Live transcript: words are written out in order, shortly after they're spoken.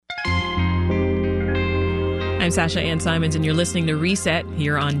I'm Sasha Ann Simons, and you're listening to Reset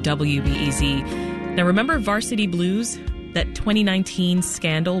here on WBEZ. Now, remember Varsity Blues? That 2019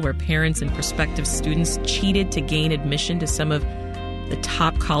 scandal where parents and prospective students cheated to gain admission to some of the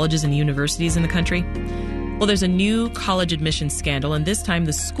top colleges and universities in the country? Well, there's a new college admissions scandal, and this time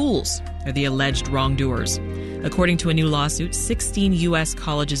the schools are the alleged wrongdoers. According to a new lawsuit, 16 U.S.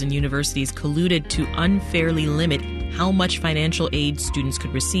 colleges and universities colluded to unfairly limit how much financial aid students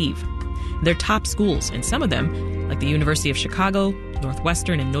could receive. They're top schools, and some of them, like the University of Chicago,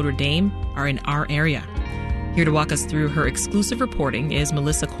 Northwestern, and Notre Dame, are in our area. Here to walk us through her exclusive reporting is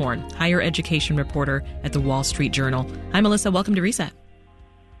Melissa Korn, higher education reporter at the Wall Street Journal. Hi, Melissa. Welcome to Reset.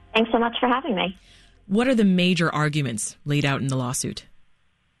 Thanks so much for having me. What are the major arguments laid out in the lawsuit?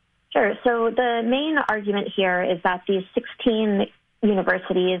 Sure. So the main argument here is that these 16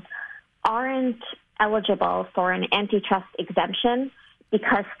 universities aren't eligible for an antitrust exemption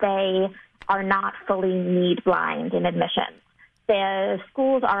because they are not fully need blind in admissions. The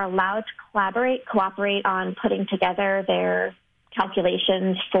schools are allowed to cooperate on putting together their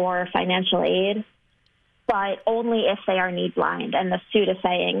calculations for financial aid, but only if they are need blind. And the suit is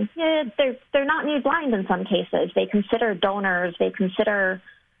saying, they're not need blind in some cases. They consider donors, they consider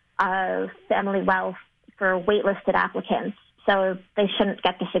family wealth for waitlisted applicants. So they shouldn't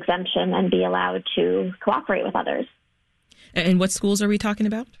get this exemption and be allowed to cooperate with others. And what schools are we talking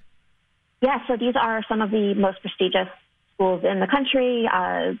about? Yeah, so these are some of the most prestigious schools in the country,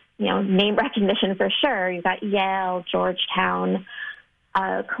 name recognition for sure. You've got Yale, Georgetown,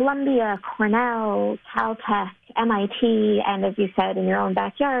 Columbia, Cornell, Caltech, MIT, and as you said, in your own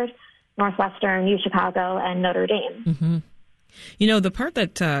backyard, Northwestern, UChicago, and Notre Dame. Mm-hmm. You know, the part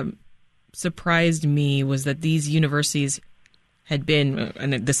that surprised me was that these universities had been,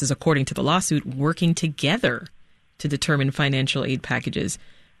 and this is according to the lawsuit, working together to determine financial aid packages.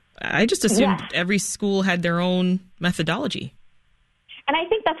 I just assumed every school had their own methodology. And I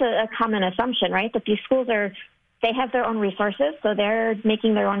think that's a common assumption, right? That these schools they have their own resources, so they're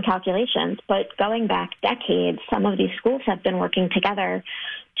making their own calculations. But going back decades, some of these schools have been working together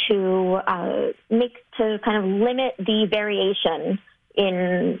to kind of limit the variation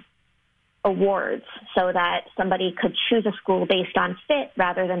in awards so that somebody could choose a school based on fit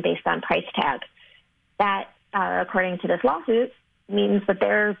rather than based on price tag. That, according to this lawsuit, means that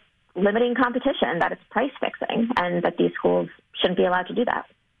they're limiting competition, that it's price fixing, and that these schools shouldn't be allowed to do that.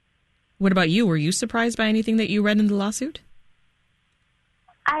 What about you? Were you surprised by anything that you read in the lawsuit?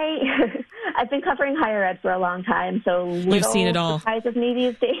 I've been covering higher ed for a long time, so you've seen it all. Surprises me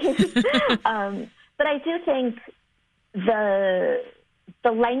these days. But I do think the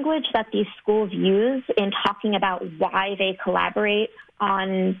language that these schools use in talking about why they collaborate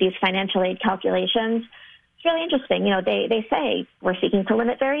on these financial aid calculations, it's really interesting. You know, they say we're seeking to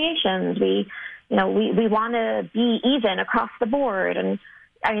limit variations. We want to be even across the board. And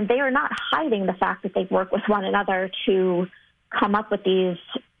I mean, they are not hiding the fact that they work with one another to come up with these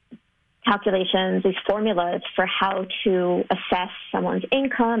calculations, these formulas for how to assess someone's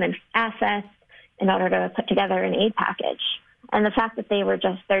income and assets in order to put together an aid package. And the fact that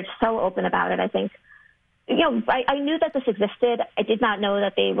they're so open about it, I think, I knew that this existed. I did not know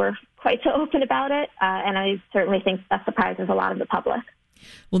that they were quite so open about it. And I certainly think that surprises a lot of the public.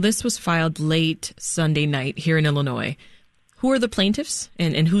 Well, this was filed late Sunday night here in Illinois. Who are the plaintiffs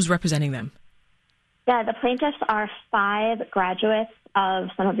and who's representing them? Yeah, the plaintiffs are 5 graduates of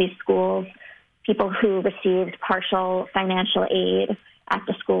some of these schools, people who received partial financial aid at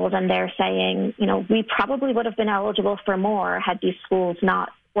the schools, and they're saying, we probably would have been eligible for more had these schools not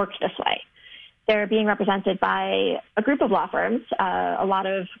worked this way. They're being represented by a group of law firms. A lot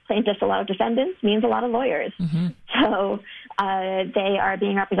of plaintiffs, a lot of defendants means a lot of lawyers. Mm-hmm. So they are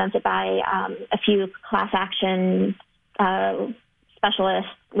being represented by a few class action specialist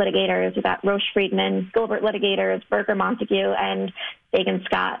litigators. We've got Roche Friedman, Gilbert litigators, Berger Montague, and Fagan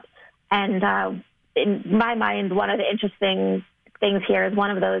Scott. And in my mind, one of the interesting things here is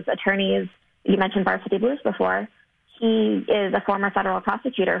one of those attorneys, you mentioned Varsity Blues before, he is a former federal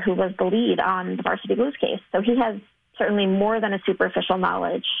prosecutor who was the lead on the Varsity Blues case. So he has certainly more than a superficial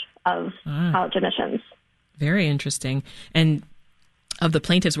knowledge of college admissions. Very interesting. And of the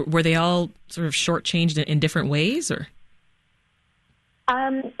plaintiffs, were they all sort of shortchanged in different ways, or?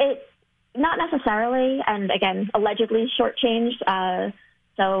 Not necessarily, and again, allegedly shortchanged.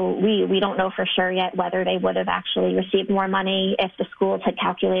 So we don't know for sure yet whether they would have actually received more money if the schools had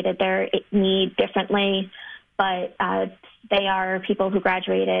calculated their need differently. But they are people who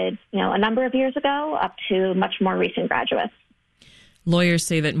graduated, a number of years ago up to much more recent graduates. Lawyers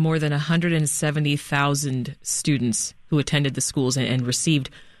say that more than 170,000 students who attended the schools and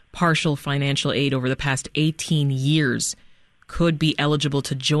received partial financial aid over the past 18 years could be eligible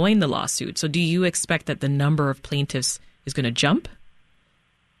to join the lawsuit. So do you expect that the number of plaintiffs is going to jump?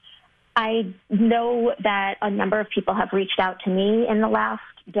 I know that a number of people have reached out to me in the last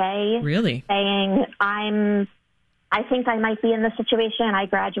day. Really? Saying, I think I might be in this situation. I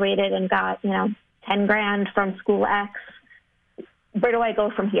graduated and got, $10,000 from school X. Where do I go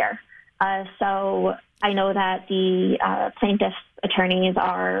from here? So I know that the plaintiffs' attorneys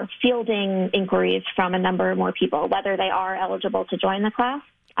are fielding inquiries from a number more people. Whether they are eligible to join the class,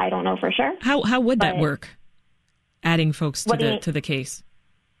 I don't know for sure. How would that work? Adding folks to the case.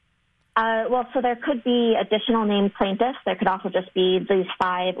 So there could be additional named plaintiffs. There could also just be these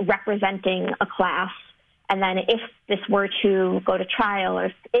 5 representing a class. And then if this were to go to trial,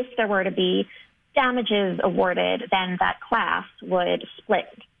 or if there were to be damages awarded, then that class would split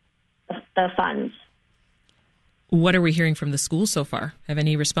the funds. What are we hearing from the schools so far? Have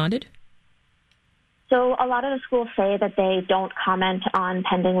any responded? So a lot of the schools say that they don't comment on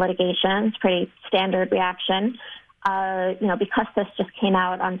pending litigation. It's pretty standard reaction. Because this just came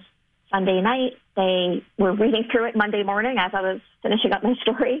out on Sunday night, they were reading through it Monday morning as I was finishing up my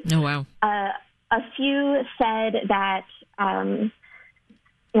story. Oh, wow. A few said that, our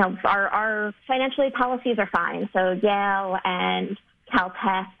financial aid policies are fine. So Yale and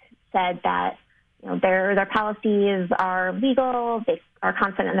Caltech said that, their policies are legal. They are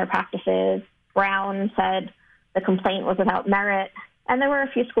confident in their practices. Brown said the complaint was without merit. And there were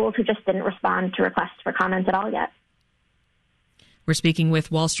a few schools who just didn't respond to requests for comment at all yet. We're speaking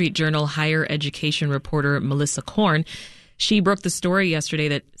with Wall Street Journal higher education reporter Melissa Korn. She broke the story yesterday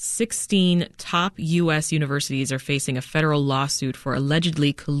that 16 top U.S. universities are facing a federal lawsuit for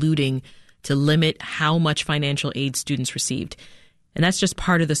allegedly colluding to limit how much financial aid students received. And that's just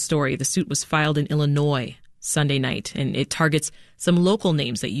part of the story. The suit was filed in Illinois Sunday night, and it targets some local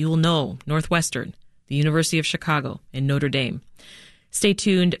names that you will know: Northwestern, the University of Chicago, and Notre Dame. Stay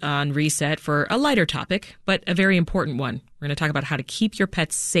tuned on Reset for a lighter topic, but a very important one. We're going to talk about how to keep your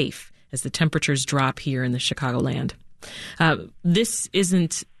pets safe as the temperatures drop here in the Chicagoland. This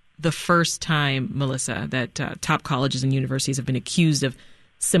isn't the first time, Melissa, that top colleges and universities have been accused of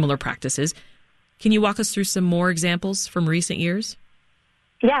similar practices. Can you walk us through some more examples from recent years?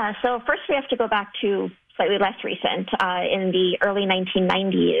 Yeah, so first we have to go back to slightly less recent. In the early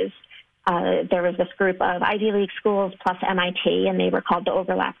 1990s, there was this group of Ivy League schools plus MIT, and they were called the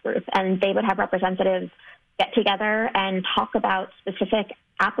Overlap Group. And they would have representatives get together and talk about specific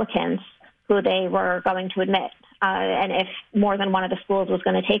applicants who they were going to admit. And if more than one of the schools was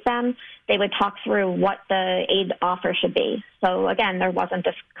going to take them, they would talk through what the aid offer should be. So again, there wasn't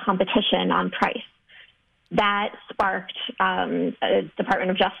this competition on price. That sparked a Department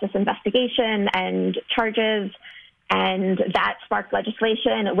of Justice investigation and charges, and that sparked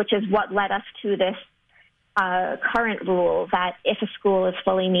legislation, which is what led us to this current rule that if a school is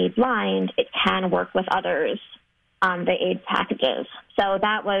fully need blind, it can work with others on the aid packages. So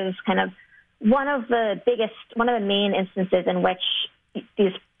that was kind of one of the main instances in which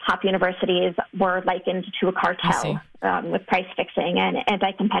these top universities were likened to a cartel with price fixing and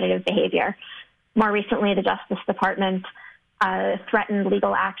anti-competitive behavior. More recently, the Justice Department threatened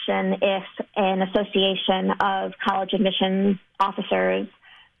legal action if an association of college admissions officers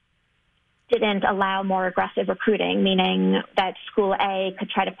didn't allow more aggressive recruiting, meaning that school A could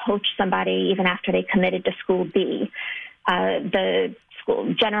try to poach somebody even after they committed to school B. The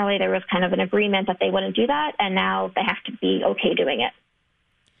school, generally there was kind of an agreement that they wouldn't do that, and now they have to be okay doing it.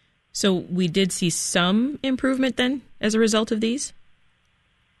 So we did see some improvement then as a result of these?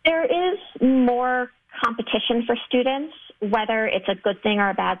 There is more competition for students. Whether it's a good thing or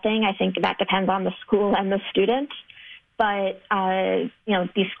a bad thing, I think that depends on the school and the student. But,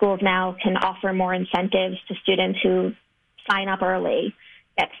 these schools now can offer more incentives to students who sign up early,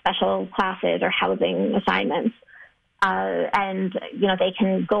 get special classes or housing assignments. And they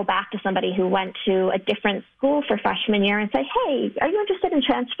can go back to somebody who went to a different school for freshman year and say, hey, are you interested in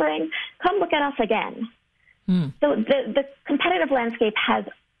transferring? Come look at us again. So the competitive landscape has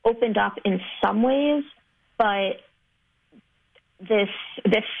opened up in some ways, but this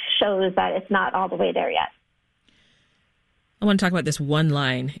shows that it's not all the way there yet. I want to talk about this one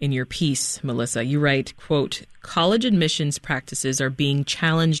line in your piece, Melissa. You write, quote, college admissions practices are being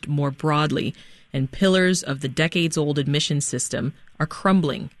challenged more broadly, and pillars of the decades-old admissions system are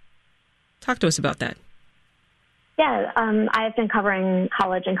crumbling. Talk to us about that. Yeah, I've been covering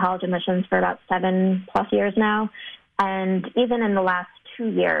college and college admissions for about 7+ years now. And even in the last 2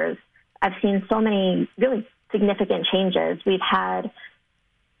 years, I've seen so many really significant changes. We've had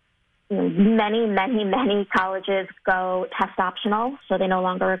many colleges go test optional, so they no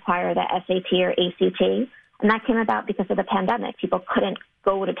longer require the SAT or ACT. And that came about because of the pandemic. People couldn't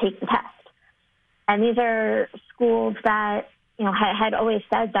go to take the test. And these are schools that, had always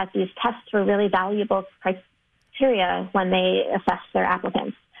said that these tests were really valuable criteria when they assess their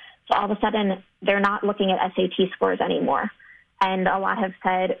applicants. So all of a sudden, they're not looking at SAT scores anymore. And a lot have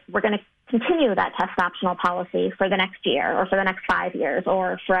said, we're going to continue that test optional policy for the next year or for the next 5 years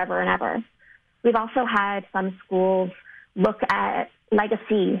or forever and ever. We've also had some schools look at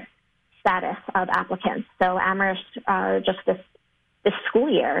legacy status of applicants. So Amherst, just this school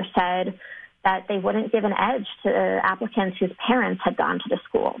year, said that they wouldn't give an edge to applicants whose parents had gone to the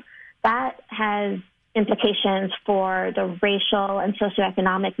school. That has implications for the racial and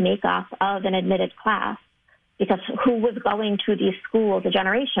socioeconomic makeup of an admitted class, because who was going to these schools a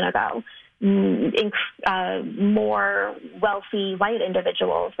generation ago? More wealthy white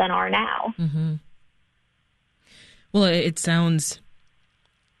individuals than are now. Mm-hmm. Well, it sounds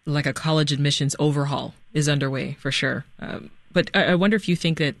like a college admissions overhaul is underway for sure. But I wonder if you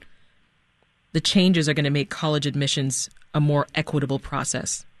think that the changes are going to make college admissions a more equitable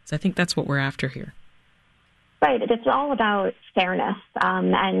process. So I think that's what we're after here. Right. It's all about fairness,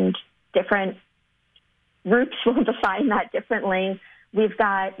 and different groups will define that differently. We've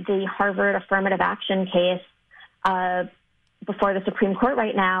got the Harvard affirmative action case before the Supreme Court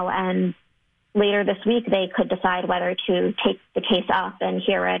right now, and later this week they could decide whether to take the case up and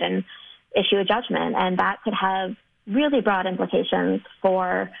hear it and issue a judgment. And that could have really broad implications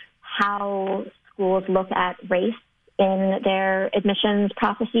for how schools look at race in their admissions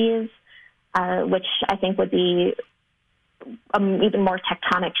processes, which I think would be an even more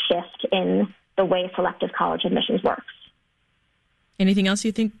tectonic shift in the way selective college admissions works. Anything else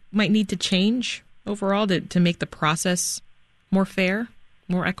you think might need to change overall to make the process more fair,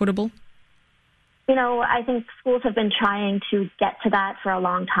 more equitable? I think schools have been trying to get to that for a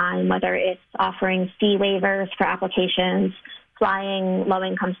long time, whether it's offering fee waivers for applications, flying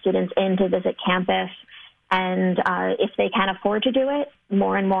low-income students in to visit campus. And if they can afford to do it,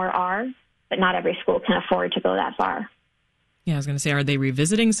 more and more are, but not every school can afford to go that far. Yeah, I was going to say, are they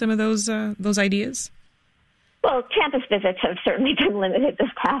revisiting some of those ideas? Well, campus visits have certainly been limited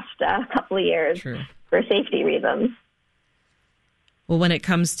this past couple of years. True. For safety reasons. Well, when it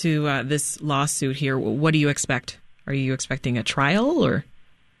comes to this lawsuit here, what do you expect? Are you expecting a trial or?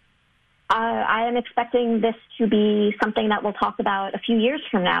 I am expecting this to be something that we'll talk about a few years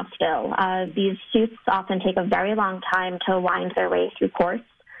from now still. These suits often take a very long time to wind their way through courts.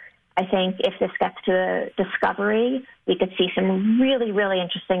 I think if this gets to discovery, we could see some really, really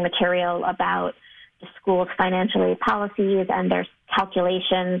interesting material about the school's financial aid policies and their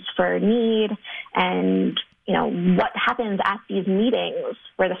calculations for need, and what happens at these meetings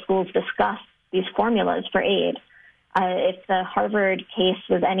where the schools discuss these formulas for aid. If the Harvard case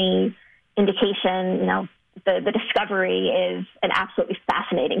was any indication, the discovery is an absolutely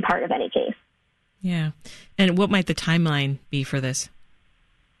fascinating part of any case. Yeah. And what might the timeline be for this?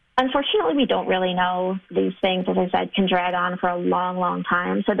 Unfortunately, we don't really know. These things, as I said, can drag on for a long, long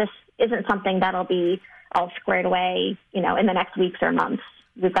time. So this isn't something that'll be all squared away, in the next weeks or months.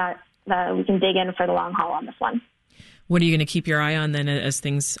 We can dig in for the long haul on this one. What are you going to keep your eye on then as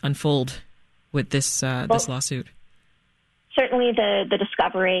things unfold with this lawsuit? Certainly the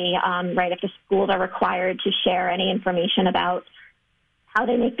discovery, right, if the schools are required to share any information about how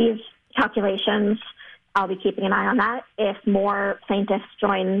they make these calculations, I'll be keeping an eye on that. If more plaintiffs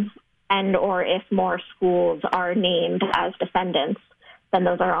join and or if more schools are named as defendants, then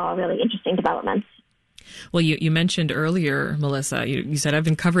those are all really interesting developments. Well, you mentioned earlier, Melissa, you said I've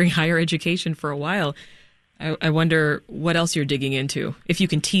been covering higher education for a while. I wonder what else you're digging into, if you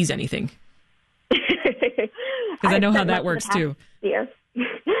can tease anything. Because I know how that works too. I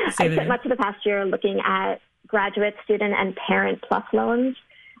spent much of the past year looking at graduate student and parent plus loans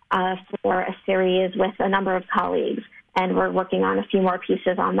for a series with a number of colleagues. And we're working on a few more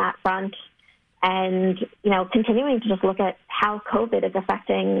pieces on that front. And, continuing to just look at how COVID is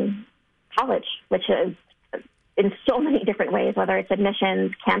affecting college, which is in so many different ways, whether it's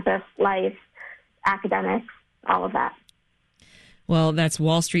admissions, campus life, academics, all of that. Well, that's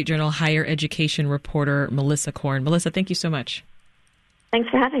Wall Street Journal higher education reporter Melissa Korn. Melissa, thank you so much. Thanks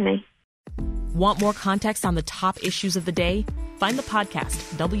for having me. Want more context on the top issues of the day? Find the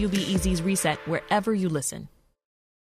podcast, WBEZ's Reset, wherever you listen.